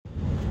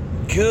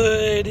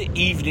Good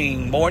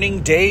evening,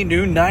 morning, day,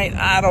 noon, night.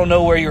 I don't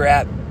know where you're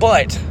at,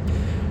 but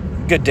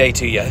good day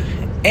to you.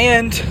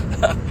 And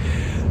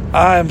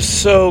I'm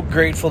so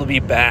grateful to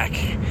be back.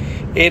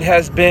 It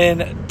has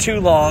been too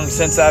long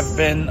since I've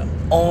been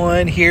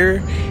on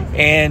here,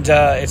 and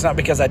it's not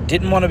because I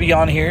didn't want to be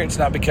on here. It's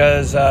not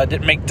because I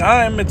didn't make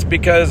time. It's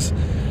because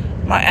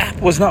my app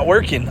was not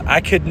working.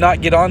 I could not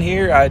get on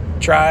here. I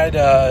tried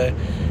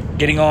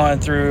getting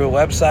on through a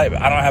website,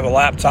 but I don't have a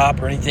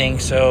laptop or anything,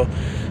 so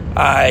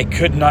I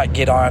could not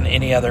get on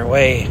any other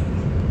way.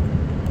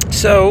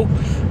 So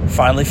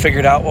finally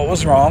figured out what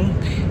was wrong,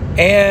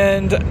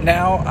 and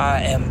now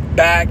I am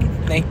back.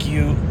 Thank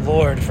you,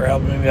 Lord, for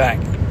helping me back.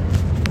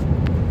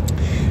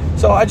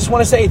 So I just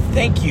want to say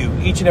thank you,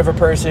 each and every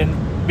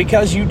person,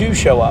 because you do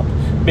show up,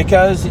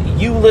 because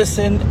you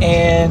listen,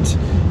 and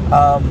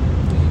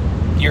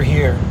you're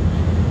here.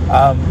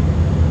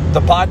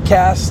 The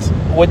podcast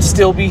would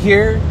still be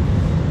here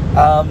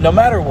no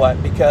matter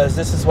what, because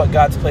this is what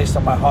God's placed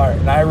on my heart.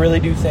 And I really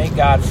do thank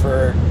God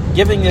for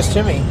giving this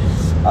to me.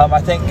 I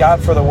thank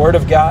God for the Word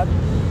of God,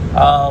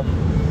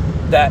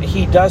 that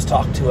He does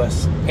talk to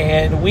us.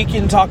 And we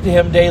can talk to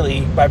Him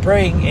daily by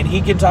praying, and He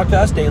can talk to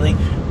us daily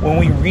when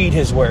we read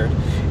His Word.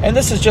 And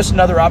this is just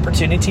another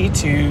opportunity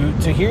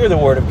to hear the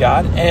Word of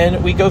God,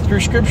 and we go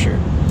through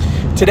Scripture.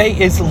 Today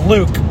is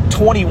Luke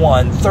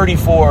 21,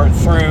 34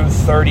 through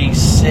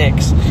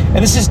 36. And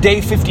this is day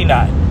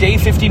 59. Day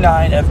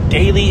 59 of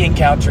daily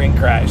encountering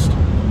Christ.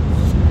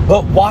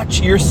 But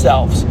watch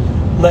yourselves,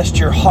 lest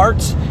your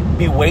hearts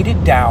be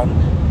weighted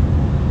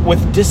down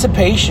with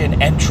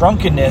dissipation and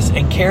drunkenness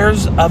and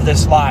cares of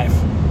this life,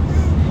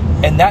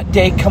 and that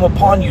day come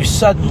upon you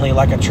suddenly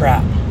like a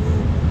trap.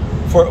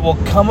 For it will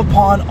come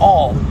upon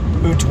all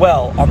who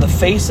dwell on the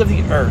face of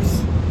the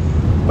earth.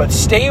 But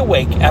stay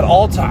awake at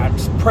all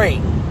times,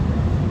 praying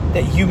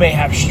that you may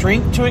have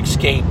strength to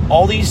escape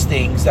all these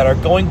things that are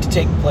going to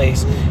take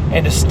place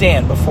and to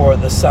stand before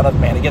the Son of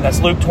Man. Again, that's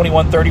Luke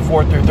 21,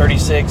 34 through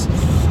 36.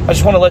 I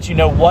just want to let you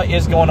know what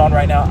is going on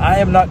right now. I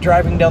am not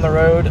driving down the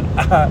road.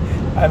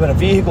 I'm in a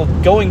vehicle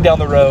going down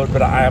the road,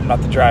 but I am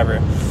not the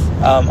driver.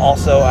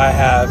 Also, I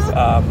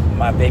have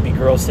my baby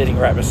girl sitting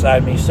right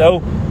beside me.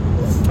 So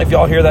if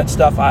y'all hear that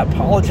stuff, I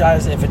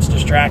apologize if it's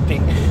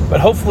distracting, but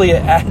hopefully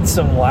it adds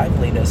some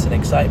liveliness and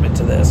excitement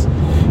to this.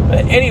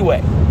 But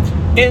anyway,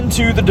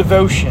 into the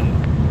devotion.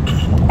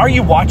 Are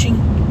you watching?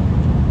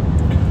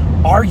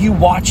 Are you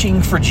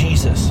watching for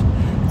Jesus?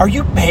 Are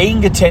you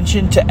paying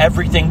attention to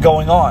everything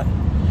going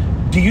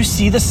on? Do you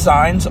see the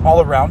signs all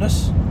around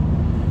us?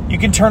 You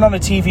can turn on a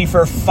TV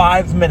for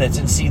 5 minutes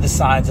and see the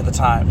signs of the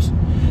times.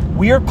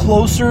 We are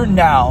closer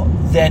now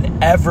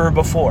than ever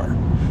before.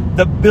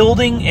 The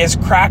building is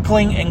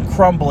crackling and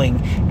crumbling,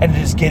 and it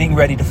is getting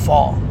ready to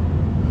fall.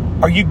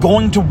 Are you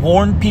going to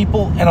warn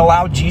people and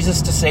allow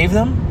Jesus to save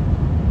them?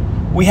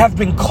 We have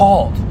been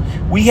called.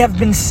 We have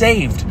been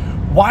saved.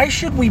 Why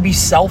should we be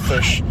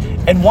selfish?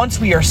 And once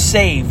we are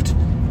saved,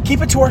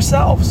 keep it to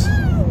ourselves.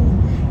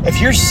 If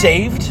you're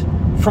saved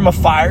from a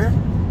fire,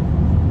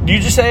 do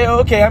you just say, oh,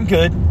 okay, I'm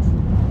good?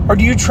 Or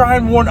do you try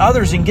and warn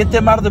others and get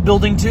them out of the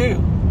building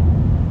too?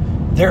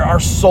 There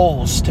are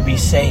souls to be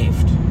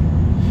saved.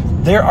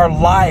 There are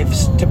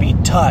lives to be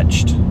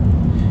touched.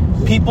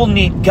 People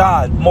need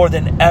God more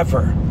than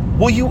ever.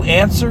 Will you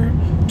answer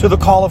to the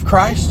call of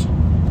Christ?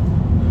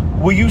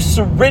 Will you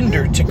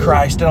surrender to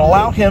Christ and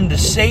allow Him to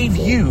save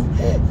you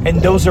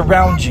and those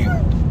around you?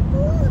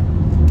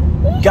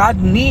 God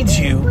needs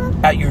you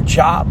at your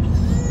job,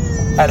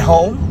 at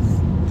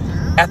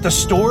home, at the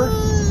store,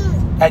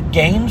 at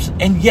games,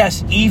 and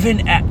yes,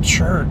 even at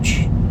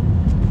church.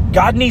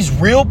 God needs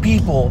real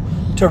people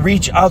to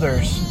reach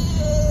others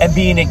and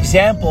be an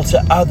example to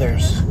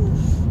others.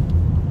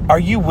 Are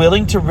you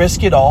willing to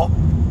risk it all?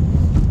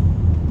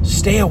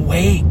 Stay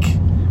awake.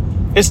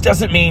 This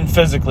doesn't mean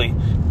physically.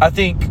 I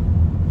think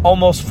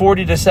almost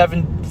 48 to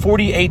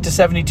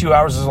 72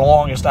 hours is the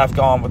longest I've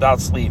gone without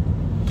sleep.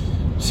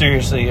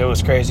 Seriously, it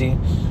was crazy.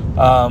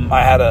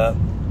 I had a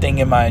thing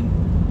in my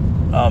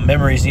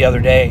memories the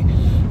other day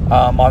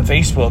on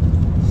Facebook,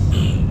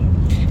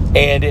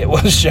 and it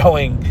was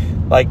showing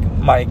like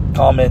my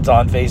comments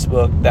on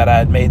Facebook that I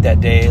had made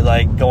that day,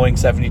 like going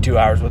 72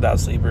 hours without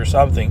sleep or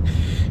something.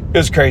 It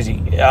was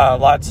crazy.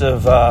 Lots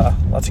of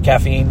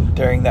caffeine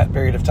during that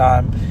period of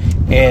time,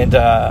 and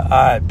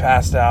I had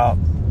passed out,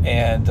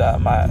 and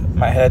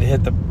my head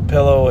hit the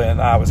pillow,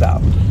 and I was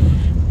out.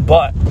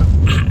 But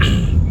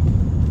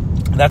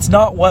that's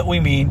not what we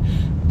mean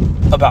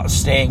about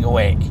staying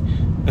awake.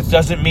 It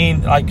doesn't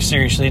mean, like,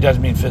 seriously, it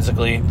doesn't mean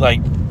physically,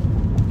 like,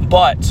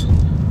 but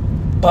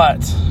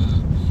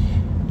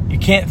you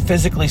can't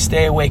physically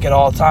stay awake at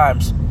all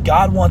times.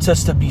 God wants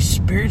us to be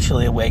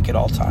spiritually awake at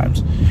all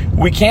times.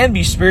 We can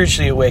be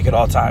spiritually awake at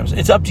all times.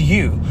 It's up to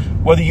you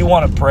whether you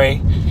want to pray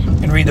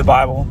and read the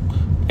Bible.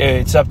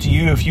 It's up to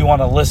you if you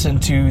want to listen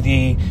to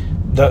the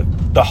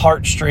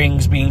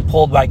heartstrings being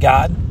pulled by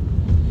God.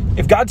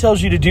 If God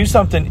tells you to do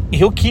something,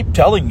 He'll keep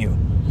telling you.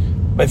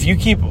 But if you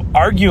keep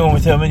arguing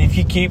with Him and if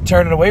you keep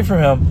turning away from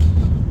Him,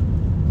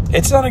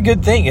 it's not a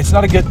good thing. It's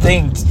not a good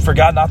thing for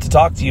God not to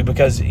talk to you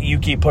because you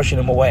keep pushing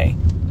him away.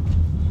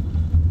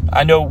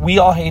 I know we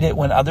all hate it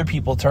when other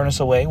people turn us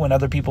away, when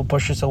other people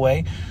push us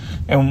away,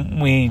 and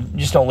we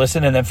just don't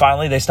listen. And then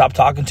finally they stop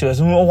talking to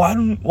us. Well,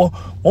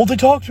 won't they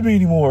talk to me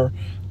anymore?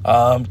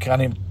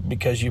 Kind of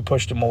because you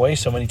pushed them away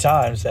so many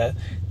times that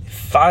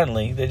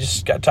finally they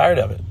just got tired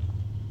of it.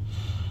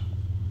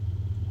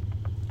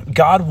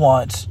 God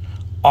wants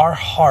our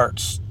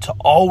hearts to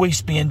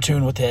always be in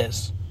tune with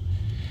his.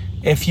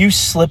 If you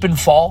slip and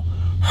fall,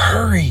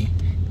 hurry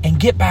and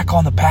get back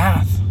on the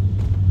path.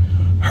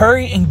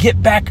 Hurry and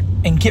get back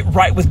and get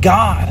right with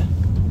God.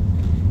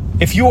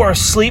 If you are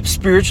asleep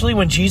spiritually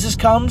when Jesus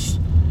comes,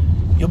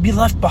 you'll be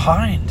left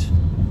behind.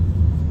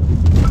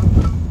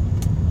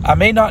 I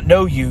may not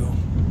know you,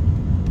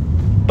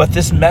 but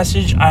this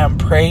message, I am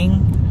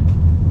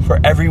praying for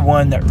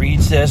everyone that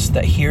reads this,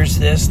 that hears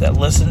this, that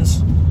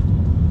listens.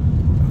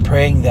 I'm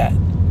praying that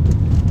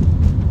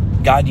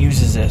God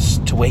uses this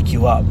to wake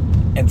you up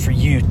and for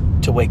you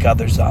to wake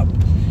others up,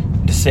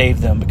 to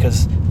save them,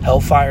 because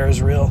hellfire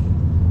is real.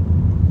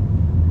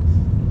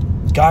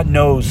 God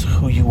knows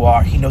who you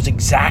are. He knows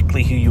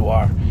exactly who you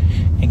are.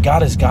 And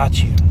God has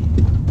got you.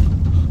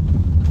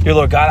 Dear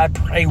Lord God, I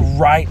pray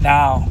right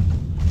now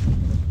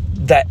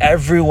that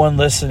everyone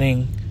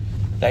listening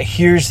that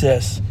hears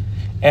this,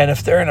 and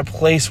if they're in a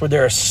place where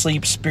they're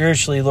asleep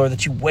spiritually, Lord,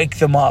 that you wake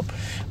them up.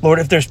 Lord,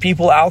 if there's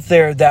people out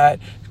there that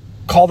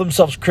call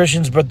themselves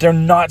Christians, but they're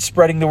not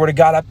spreading the word of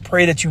God, I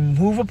pray that you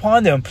move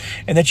upon them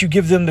and that you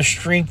give them the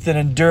strength and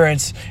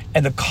endurance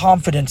and the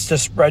confidence to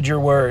spread your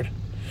word.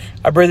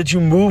 I pray that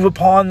you move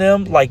upon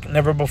them like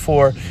never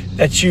before,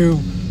 that you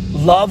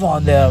love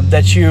on them,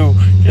 that you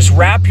just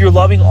wrap your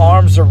loving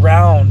arms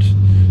around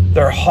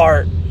their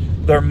heart,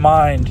 their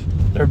mind,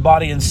 their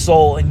body and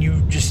soul, and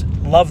you just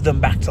love them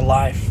back to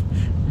life.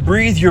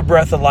 Breathe your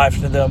breath of life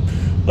into them.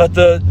 Let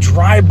the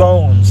dry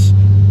bones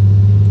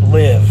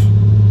live.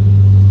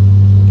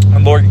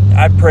 And Lord,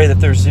 I pray that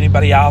there's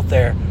anybody out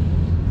there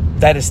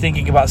that is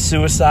thinking about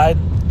suicide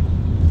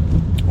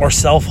or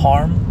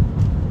self-harm,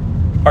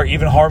 or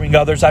even harming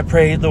others. I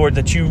pray, Lord,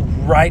 that you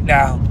right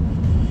now,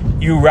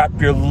 you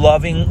wrap your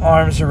loving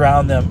arms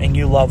around them and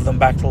you love them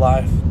back to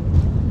life.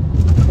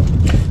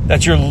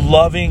 That your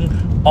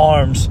loving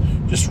arms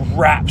just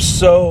wrap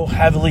so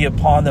heavily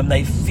upon them.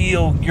 They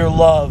feel your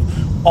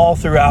love all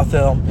throughout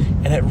them,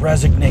 and it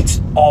resonates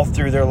all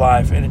through their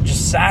life, and it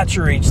just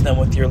saturates them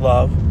with your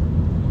love.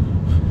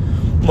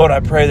 Lord, I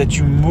pray that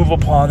you move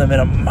upon them in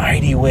a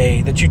mighty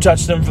way, that you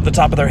touch them from the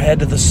top of their head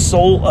to the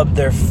sole of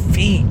their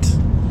feet.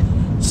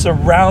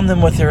 Surround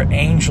them with your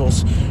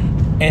angels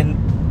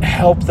and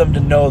help them to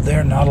know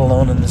they're not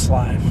alone in this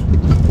life.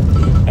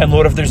 And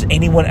Lord, if there's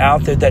anyone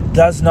out there that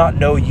does not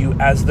know you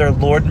as their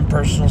Lord and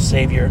personal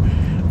Savior,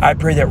 I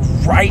pray that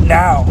right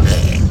now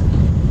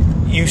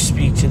you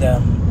speak to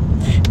them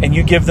and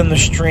you give them the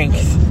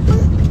strength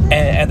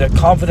and the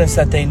confidence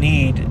that they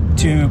need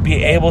to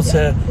be able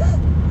to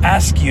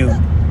ask you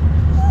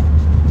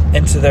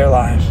into their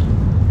life.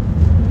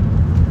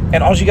 And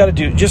all you got to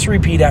do, just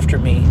repeat after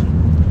me.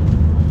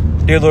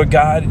 Dear Lord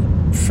God,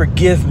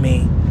 forgive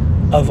me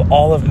of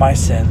all of my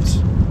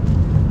sins.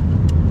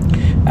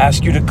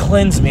 Ask you to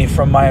cleanse me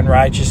from my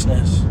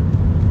unrighteousness.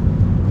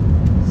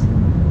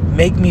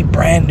 Make me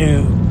brand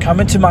new. Come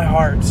into my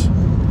heart.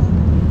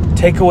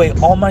 Take away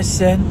all my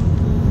sin.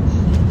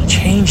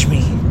 Change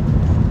me.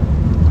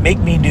 Make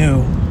me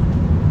new.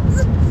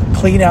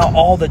 Clean out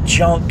all the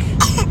junk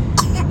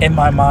in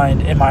my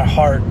mind, in my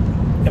heart,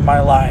 in my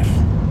life.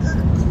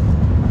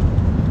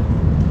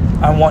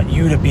 I want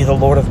you to be the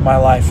Lord of my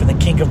life and the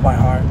King of my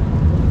heart.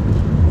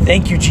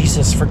 Thank you,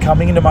 Jesus, for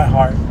coming into my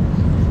heart.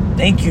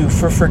 Thank you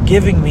for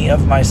forgiving me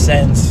of my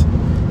sins.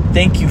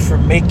 Thank you for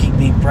making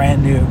me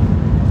brand new.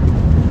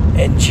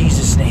 In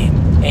Jesus' name,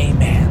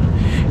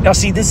 amen. Now,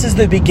 see, this is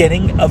the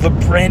beginning of a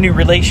brand new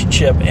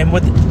relationship. And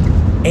with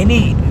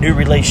any new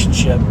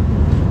relationship,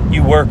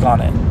 you work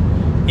on it.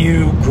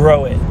 You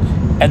grow it.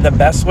 And the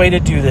best way to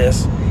do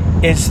this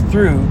is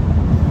through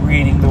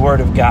reading the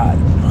Word of God,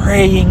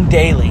 praying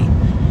daily,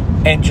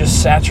 and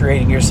just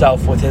saturating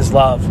yourself with His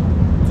love.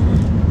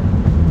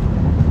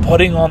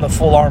 Putting on the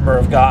full armor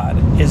of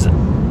God is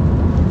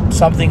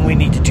something we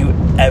need to do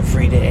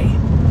every day.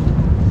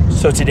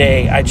 So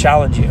today, I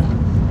challenge you.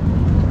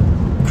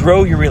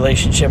 Grow your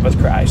relationship with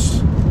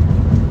Christ.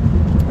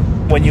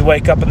 When you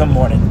wake up in the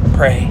morning,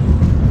 pray.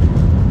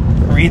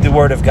 Read the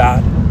Word of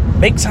God.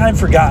 Make time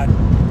for God,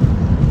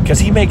 because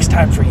He makes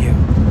time for you.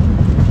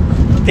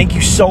 Thank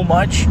you so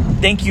much.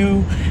 Thank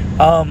you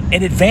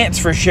in advance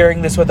for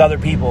sharing this with other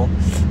people.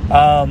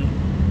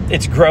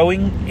 It's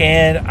growing,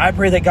 and I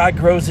pray that God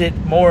grows it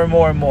more and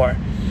more and more.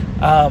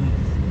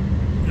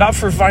 Not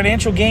for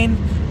financial gain.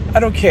 I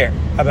don't care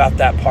about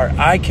that part.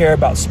 I care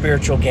about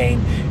spiritual gain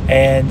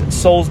and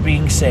souls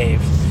being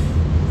saved.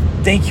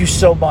 Thank you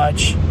so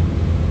much.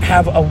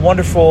 Have a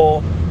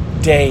wonderful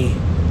day,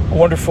 a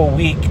wonderful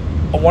week,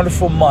 a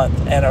wonderful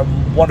month, and a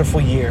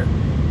wonderful year.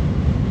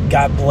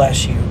 God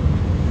bless you.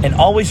 And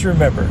always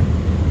remember,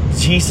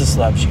 Jesus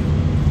loves you.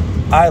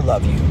 I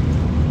love you.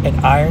 and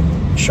iron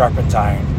sharpens iron.